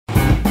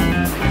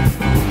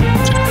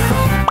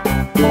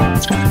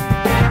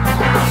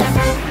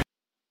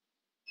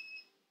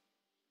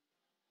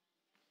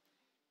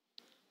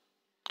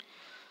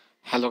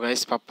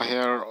guys, Papa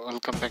here.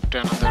 Welcome back to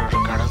another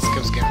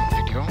Gardenscapes gaming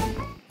video.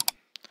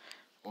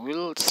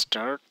 We'll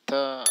start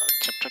the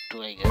chapter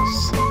 2, I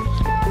guess.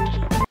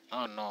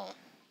 Oh no.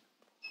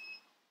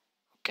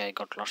 Okay, I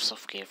got lots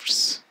of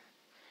gifts.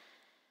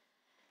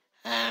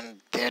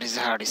 And there is a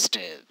hard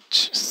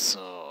stage.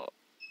 So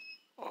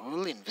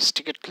we'll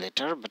investigate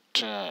later, but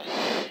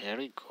here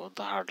we go,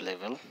 the hard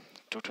level.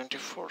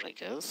 224, I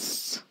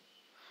guess.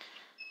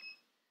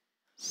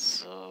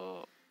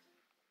 So,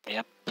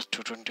 yep,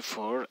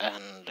 224.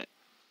 And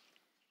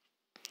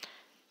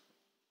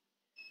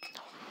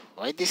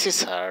why this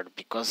is hard?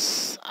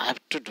 Because I have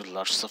to do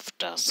lots of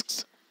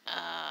tasks.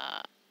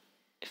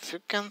 If you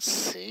can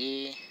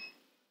see,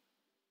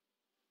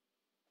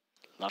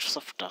 lots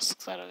of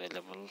tasks are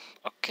available.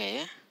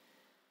 Okay,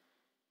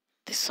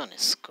 this one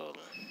is cool.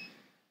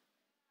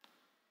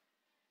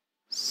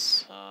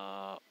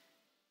 So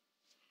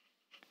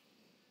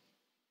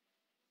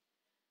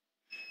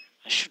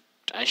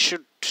I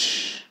should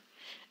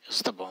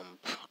use the bomb.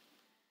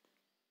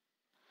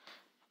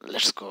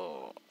 Let's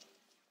go.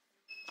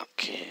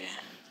 Okay,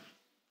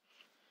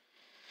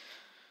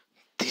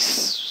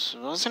 this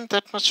wasn't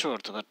that much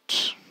worth,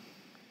 but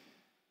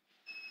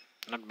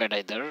not bad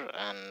either.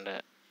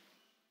 And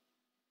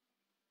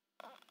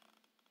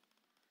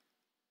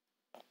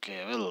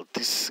okay, well,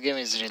 this game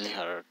is really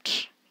hard.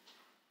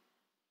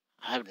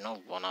 I have no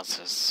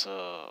bonuses,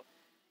 so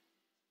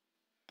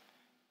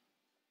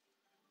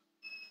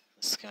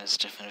this game is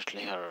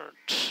definitely hard.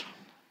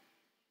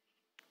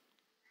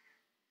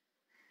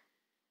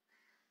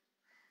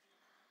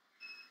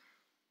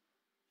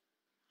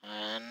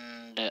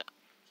 And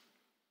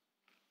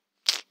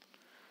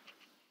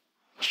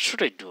what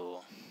should I do?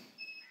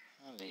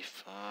 Holy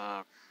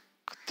fuck,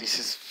 this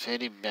is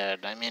very bad.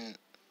 I mean,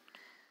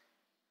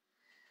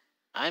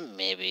 I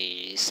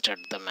maybe start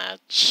the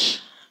match.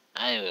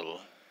 I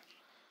will.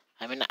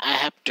 I mean, I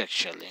have to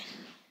actually.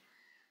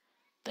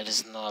 There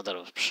is no other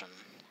option.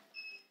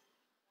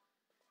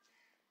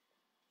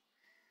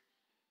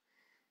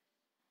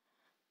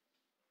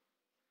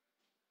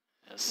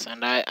 Yes,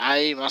 and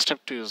I must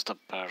have to use the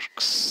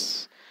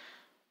perks.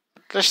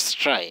 Let's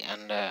try,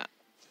 and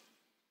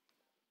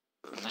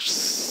let's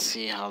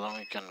see how long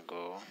we can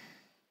go.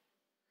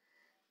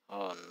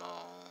 Oh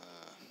no.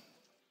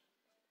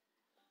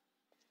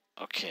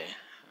 Okay,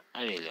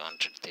 I really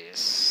wanted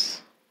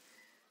this.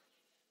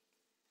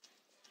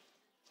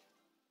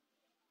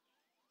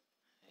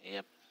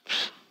 Yep.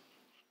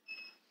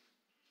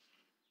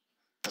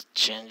 The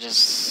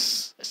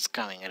changes is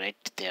coming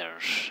right there,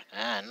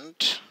 and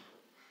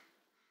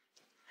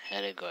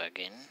here we go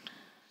again.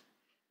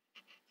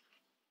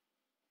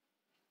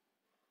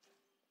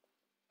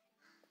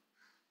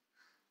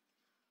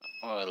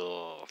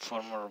 Well,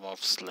 4 more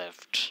moves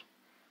left.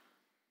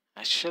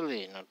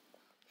 Actually, not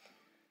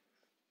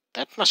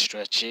that much to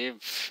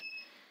achieve,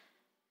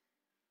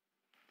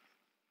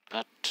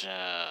 but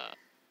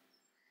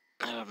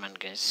never mind,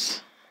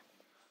 guys.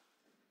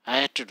 I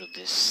had to do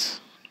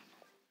this.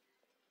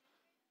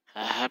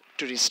 I have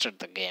to restart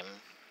the game.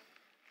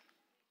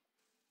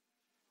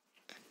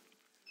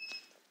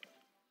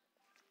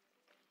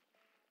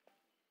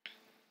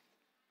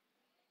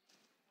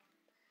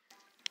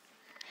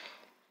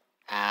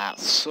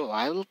 So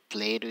I will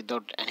play it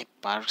without any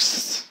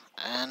perks,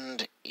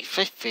 and if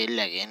I fail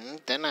again,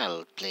 then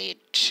I'll play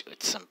it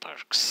with some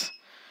perks.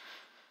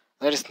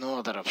 There is no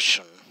other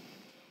option.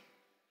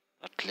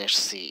 But let's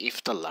see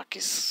if the luck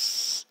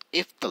is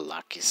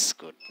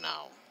good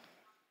now.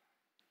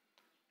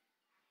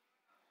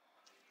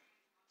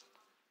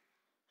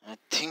 I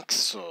think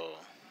so.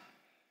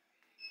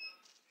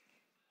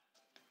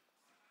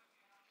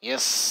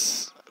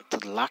 Yes,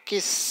 the luck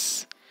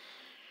is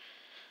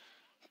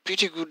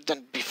pretty good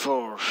than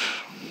before.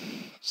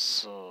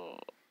 So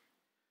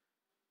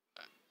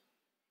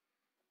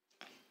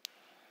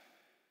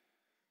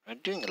we're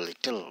doing a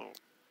little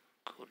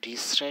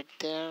goodies right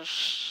there.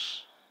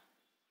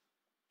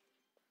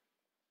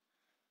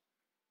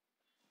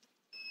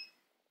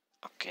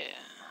 Okay.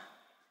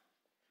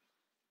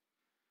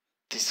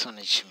 This one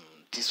is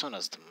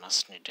the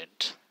most needed.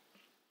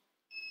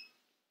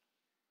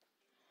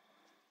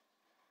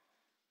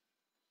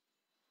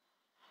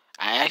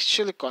 I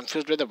actually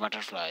confused with the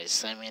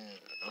butterflies. I mean,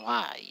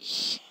 why?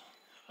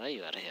 Why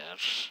you are here?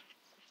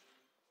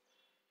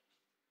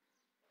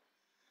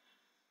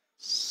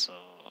 So,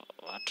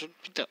 what would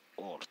be the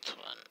fourth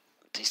one?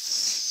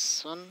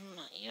 This one?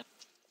 Yep.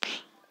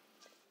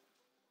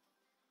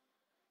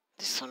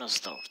 This one is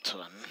the fourth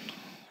one.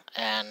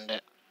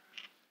 And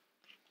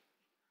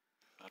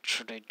what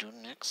should I do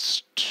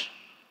next?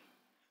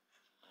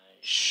 I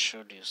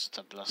should use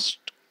the blast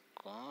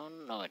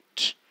gun. No,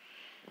 wait.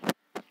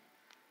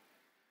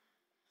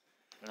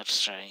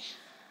 Let's try.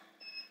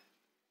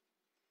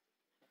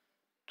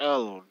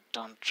 Oh,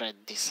 don't try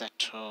this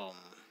at home.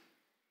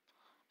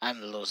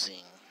 I'm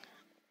losing.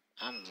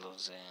 I'm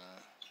losing.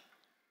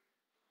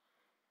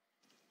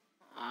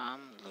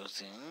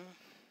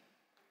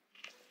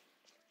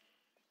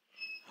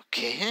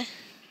 Okay.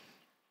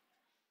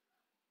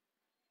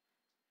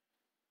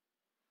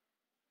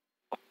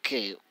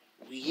 Okay,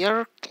 we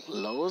are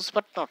close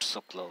but not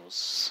so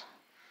close.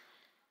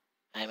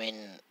 I mean,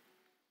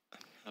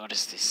 what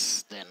is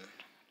this then?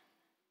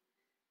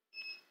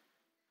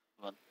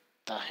 What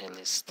the hell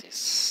is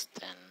this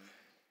then?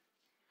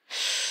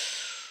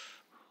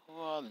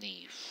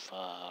 Holy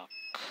fuck.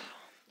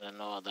 There's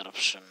no other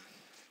option.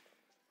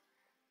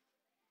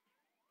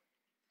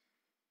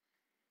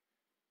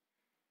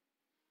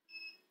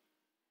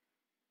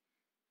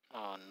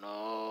 Oh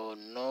no,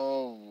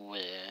 no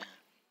way.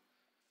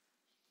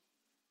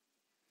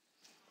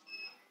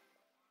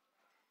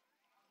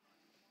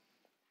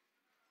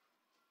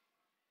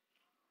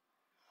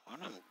 What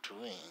I'm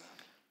doing?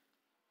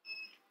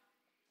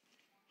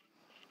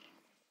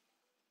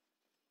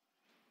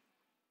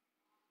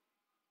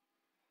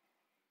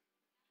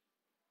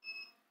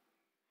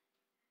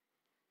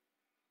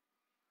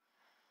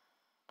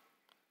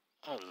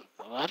 Oh,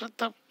 what are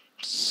the...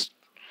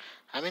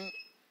 I mean,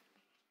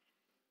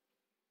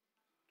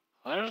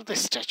 where are the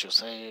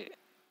statues?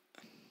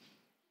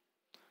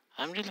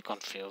 I'm really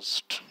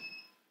confused.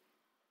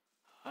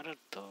 What are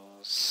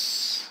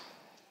those?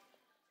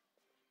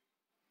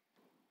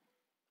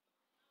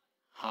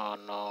 Oh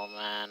no,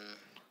 man.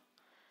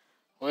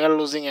 We are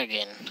losing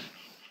again.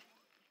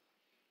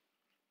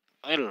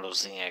 We're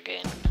losing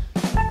again.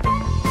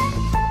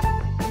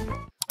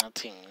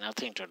 Nothing to do.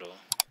 Nothing to do.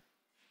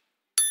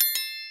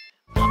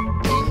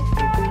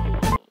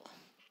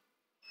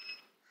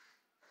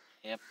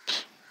 Yep.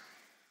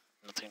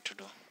 Nothing to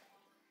do.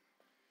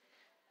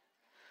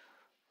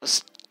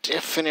 It's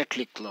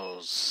definitely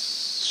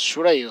close.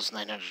 Should I use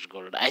 900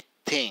 gold? I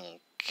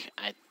think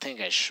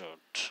I should.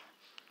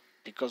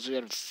 Because we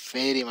are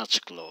very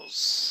much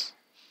close.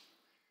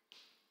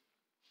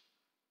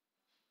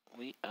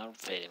 We are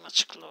very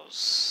much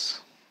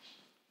close.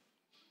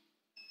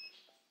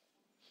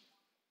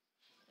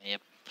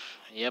 Yep.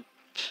 Yep.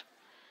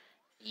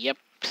 Yep.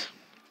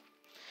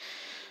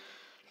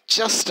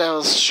 Just I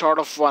was short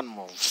of one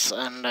moves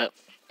and the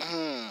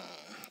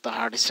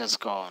hardest has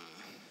gone.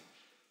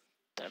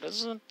 That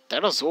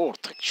was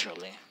worth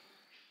actually.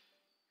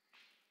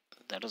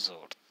 That was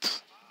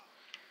worth.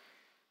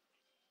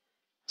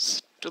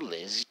 It's too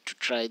lazy to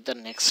try the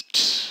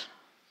next.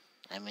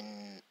 I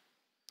mean,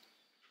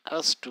 I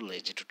was too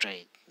lazy to try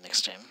it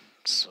next time,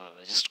 so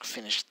I just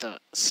finished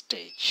the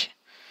stage.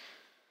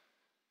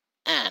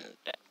 And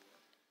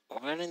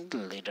we're in the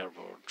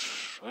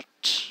leaderboard.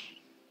 What?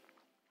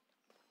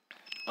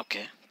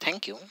 Okay,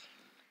 thank you.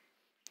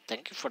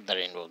 Thank you for the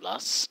Rainbow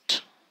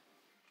Blast.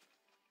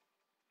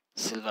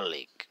 Silver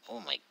League. Oh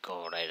my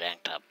god, I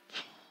ranked up.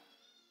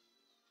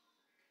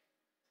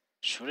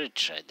 Should I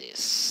try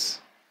this?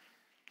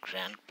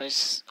 Grand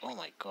prize? Oh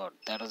my god,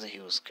 that was a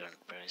huge grand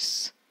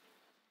prize.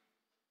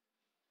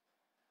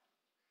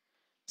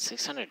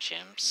 600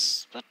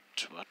 gems, but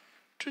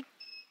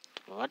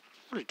what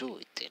will do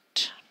with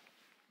it?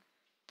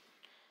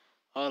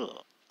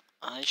 Well,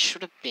 I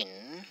should have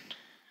been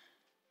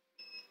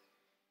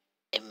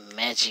a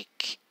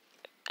magic.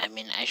 I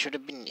mean, I should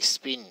have been use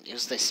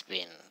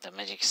the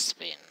magic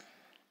spin.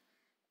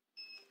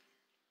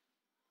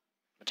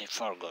 But I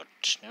forgot.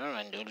 Never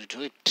mind, we'll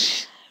do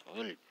it.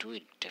 We'll do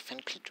it,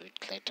 definitely do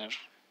it later.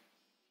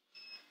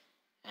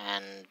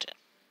 And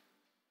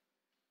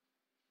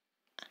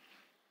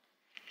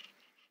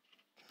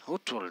who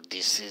told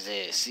this is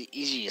a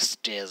easy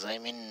stage? I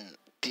mean,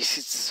 this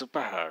is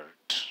super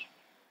hard.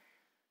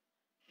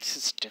 This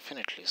is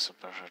definitely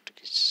super hard to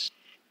get.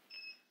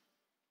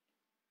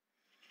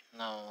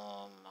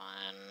 No,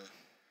 man.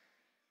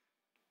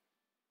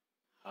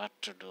 What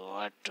to do,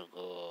 what to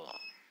go.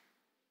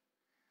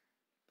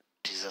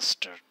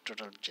 Disaster,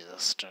 total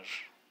disaster.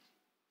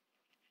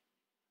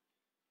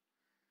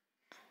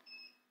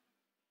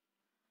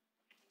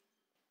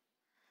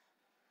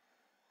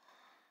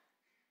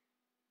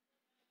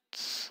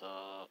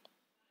 So,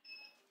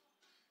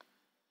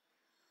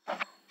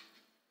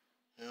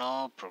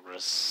 no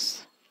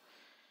progress.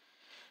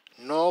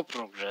 No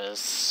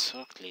progress.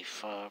 Holy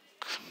fuck.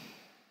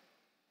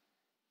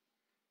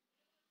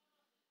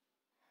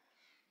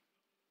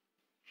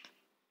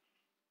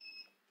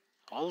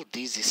 All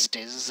these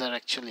stages are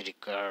actually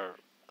require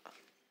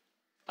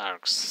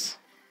parks.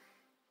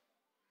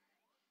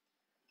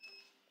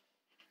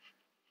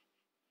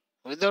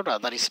 Without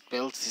other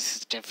spells, this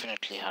is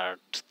definitely hard.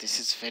 This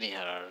is very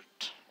hard.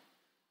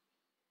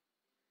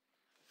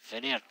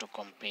 Very hard to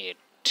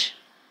compete.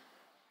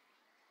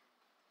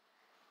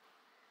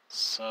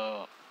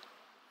 So,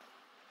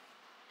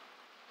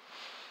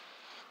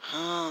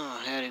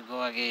 here you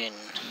go again.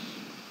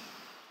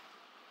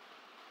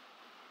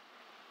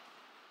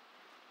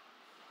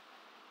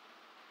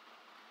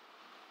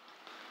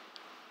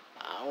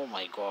 Oh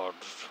my god,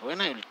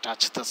 when I will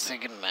touch the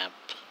second map,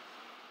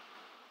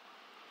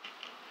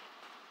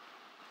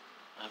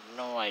 I have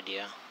no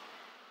idea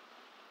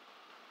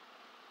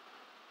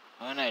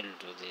when I will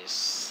do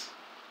this.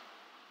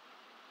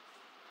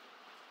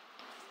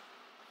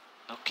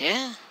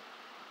 Okay,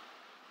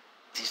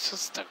 this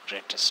was the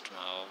greatest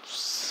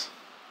moves.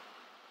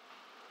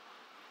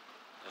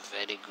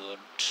 Very good.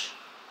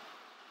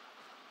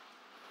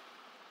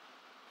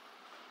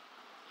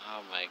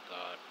 Oh my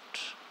god.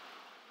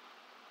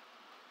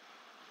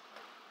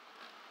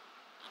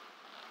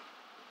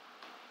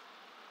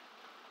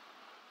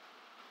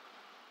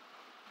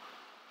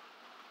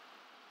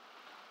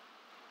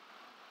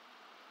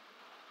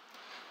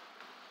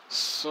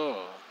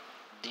 So,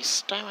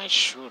 this time I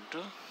should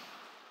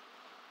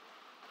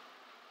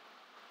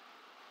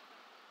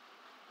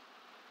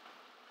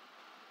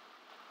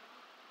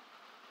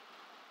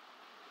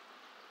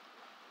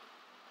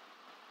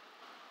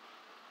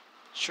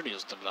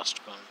use the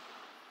blast cone.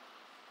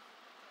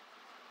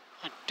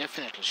 I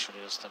definitely should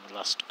use the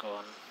blast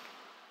cone.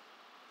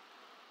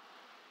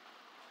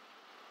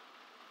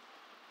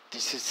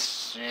 This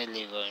is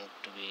really going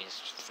to be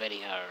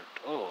very hard.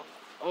 Oh,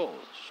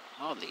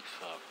 holy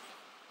fuck.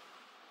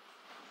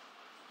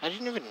 I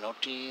didn't even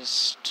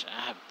notice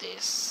I have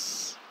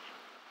this.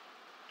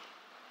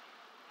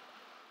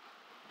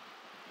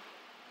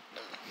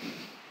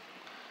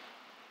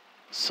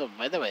 So,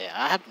 by the way,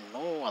 I have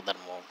no other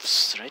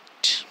moves,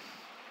 right?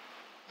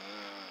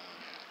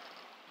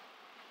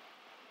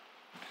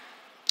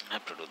 I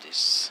have to do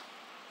this.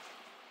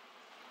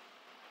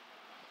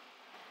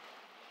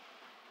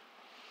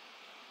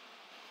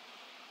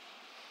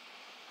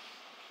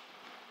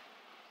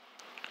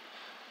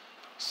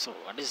 So,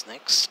 what is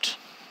next?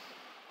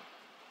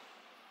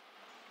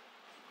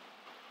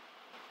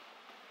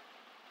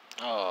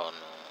 Oh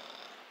no.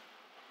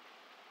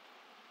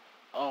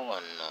 Oh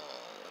no.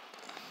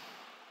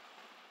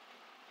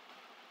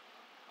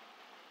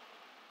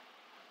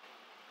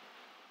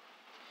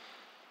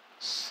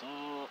 So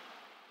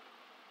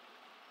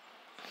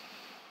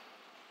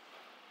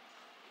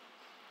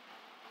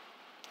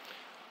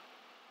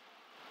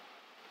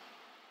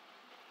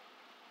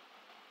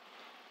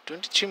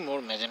 23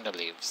 more magenta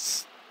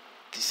leaves.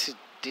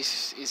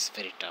 This is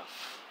very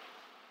tough.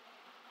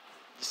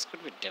 This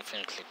could be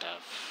definitely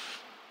tough.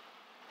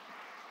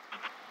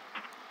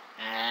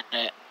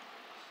 And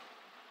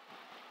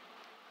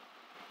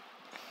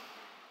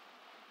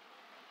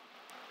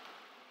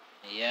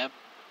yep,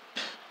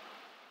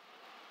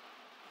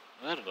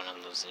 we're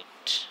gonna lose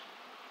it.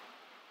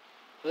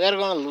 We are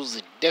gonna lose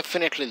it.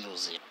 Definitely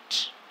lose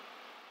it.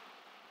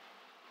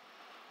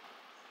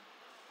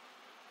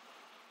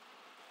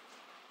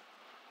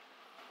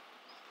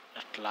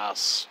 At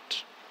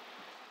last,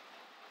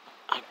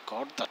 I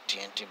got the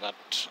TNT,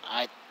 but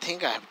I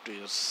think I have to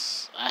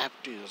use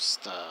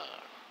the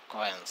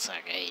coins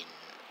again.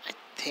 I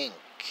think.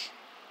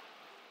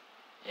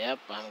 Yep,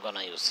 I'm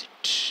gonna use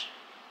it.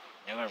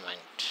 Never mind.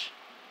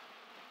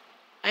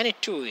 I need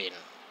to win.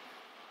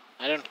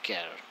 I don't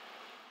care.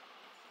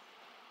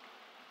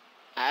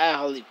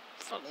 Holy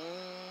fuck.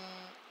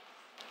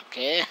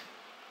 Okay.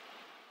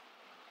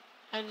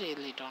 I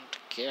really don't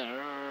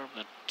care,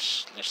 but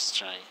let's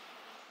try.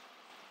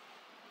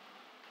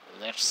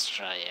 Let's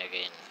try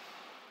again.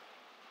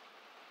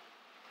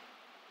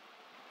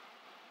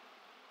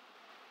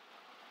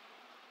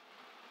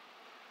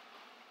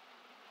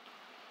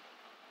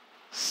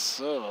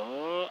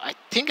 So, I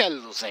think I'll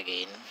lose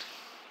again.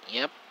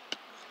 Yep.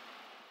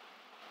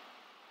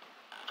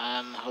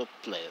 I'm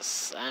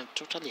hopeless. I'm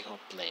totally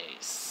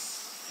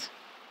hopeless.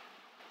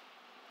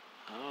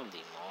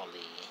 Holy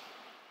moly.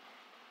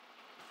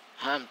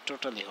 I'm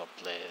totally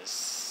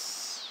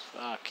hopeless.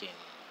 Fucking.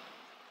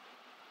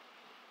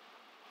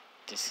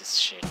 This is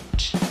shit.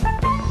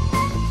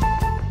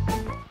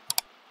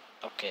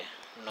 Okay,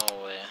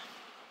 no way.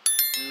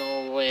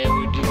 No way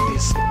we did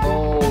this.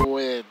 No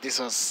way. This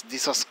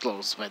was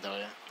close, by the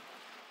way.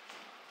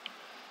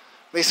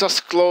 This was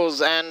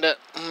close, and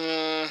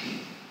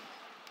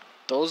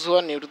those who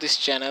are new to this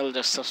channel,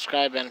 just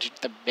subscribe and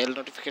hit the bell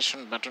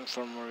notification button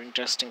for more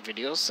interesting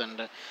videos,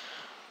 and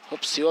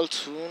hope see you all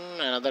soon.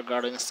 Another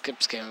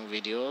Gardenscapes gaming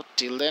video.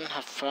 Till then,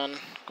 have fun,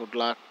 good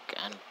luck,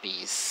 and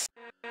peace.